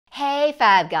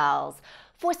Fab Gals.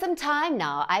 For some time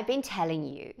now, I've been telling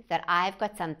you that I've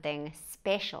got something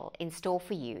special in store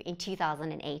for you in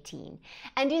 2018.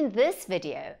 And in this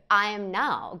video, I am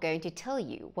now going to tell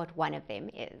you what one of them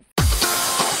is.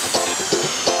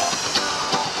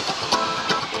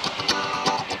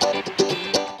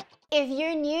 If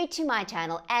you're new to my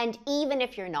channel, and even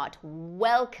if you're not,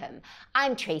 welcome.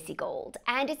 I'm Tracy Gold,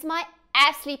 and it's my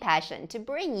absolute passion to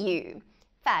bring you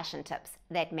fashion tips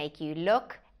that make you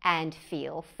look and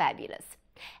feel fabulous.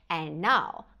 And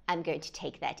now I'm going to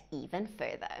take that even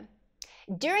further.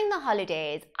 During the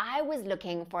holidays, I was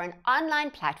looking for an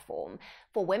online platform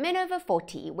for women over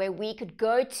 40 where we could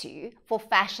go to for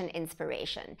fashion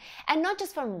inspiration. And not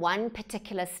just from one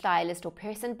particular stylist or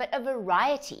person, but a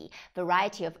variety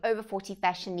of over 40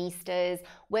 fashionistas,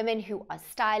 women who are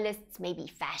stylists, maybe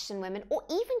fashion women, or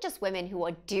even just women who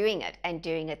are doing it and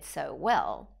doing it so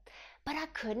well. But I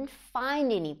couldn't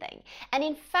find anything. And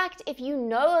in fact, if you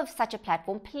know of such a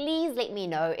platform, please let me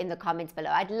know in the comments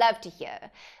below. I'd love to hear.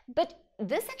 But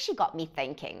this actually got me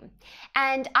thinking.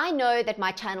 And I know that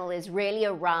my channel is really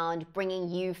around bringing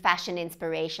you fashion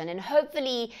inspiration and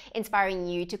hopefully inspiring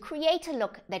you to create a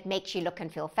look that makes you look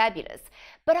and feel fabulous.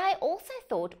 But I also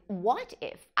thought, what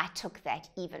if I took that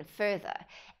even further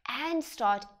and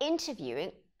start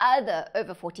interviewing other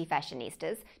over 40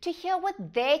 fashionistas to hear what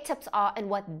their tips are and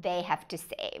what they have to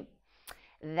say?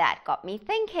 That got me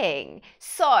thinking.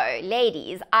 So,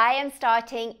 ladies, I am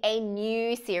starting a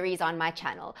new series on my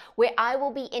channel where I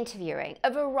will be interviewing a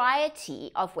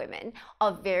variety of women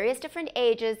of various different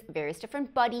ages, various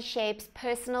different body shapes,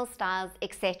 personal styles,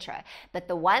 etc. But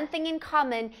the one thing in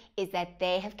common is that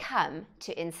they have come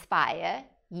to inspire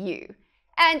you.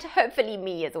 And hopefully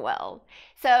me as well.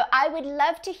 So I would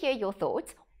love to hear your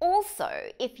thoughts. Also,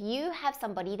 if you have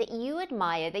somebody that you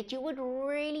admire that you would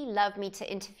really love me to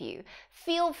interview,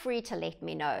 feel free to let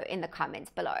me know in the comments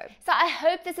below. So I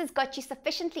hope this has got you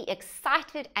sufficiently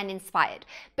excited and inspired.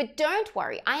 But don't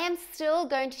worry, I am still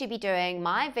going to be doing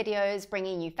my videos,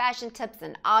 bringing you fashion tips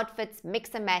and outfits, mix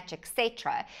and match,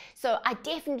 etc. So I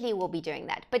definitely will be doing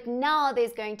that. But now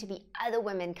there's going to be other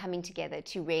women coming together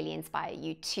to really inspire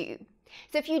you too.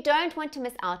 So if you don't want to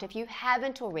miss out, if you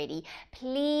haven't already,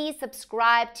 please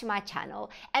subscribe to my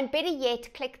channel, and better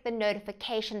yet, click the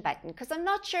notification button, because I'm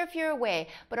not sure if you're aware,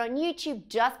 but on YouTube,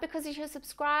 just because you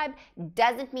subscribe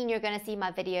doesn't mean you're going to see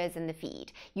my videos in the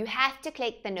feed. You have to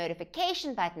click the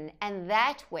notification button, and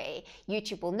that way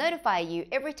YouTube will notify you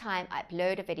every time I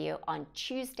upload a video on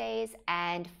Tuesdays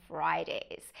and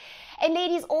Fridays. And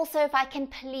ladies, also, if I can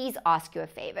please ask you a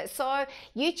favor. So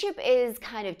YouTube is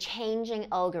kind of changing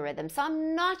algorithms. So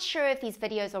I'm not sure if these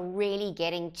videos are really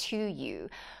getting to you.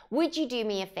 Would you do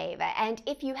me a favor? And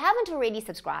if you haven't already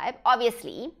subscribed,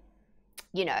 obviously,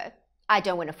 you know, I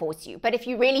don't want to force you, but if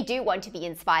you really do want to be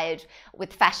inspired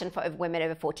with fashion for women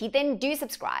over 40, then do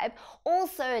subscribe.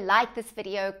 Also, like this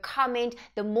video, comment.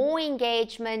 The more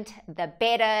engagement, the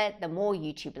better. The more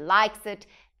YouTube likes it,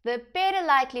 the better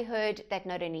likelihood that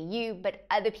not only you, but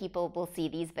other people will see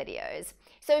these videos.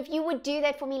 So if you would do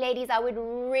that for me, ladies, I would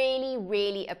really,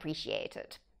 really appreciate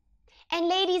it. And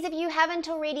ladies, if you haven't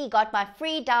already got my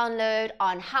free download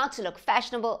on how to look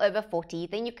fashionable over 40,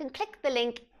 then you can click the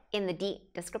link in the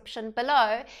description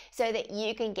below so that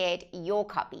you can get your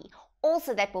copy.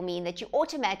 Also, that will mean that you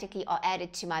automatically are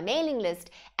added to my mailing list,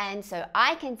 and so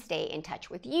I can stay in touch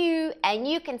with you, and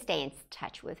you can stay in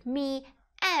touch with me,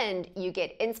 and you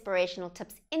get inspirational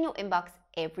tips in your inbox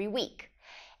every week.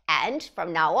 And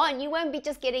from now on, you won't be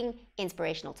just getting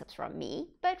inspirational tips from me,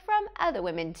 but from other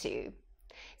women too.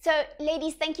 So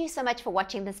ladies, thank you so much for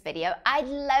watching this video. I'd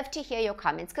love to hear your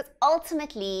comments, because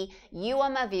ultimately you are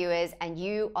my viewers and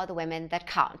you are the women that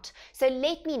count. So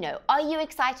let me know, are you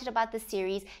excited about this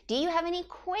series? Do you have any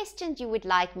questions you would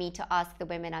like me to ask the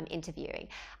women I'm interviewing?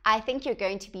 I think you're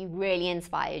going to be really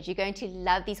inspired. You're going to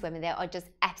love these women. They are just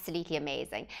absolutely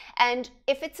amazing. And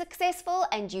if it's successful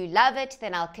and you love it,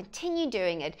 then I'll continue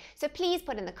doing it. So please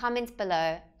put in the comments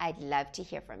below. I'd love to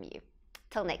hear from you.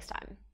 Till next time.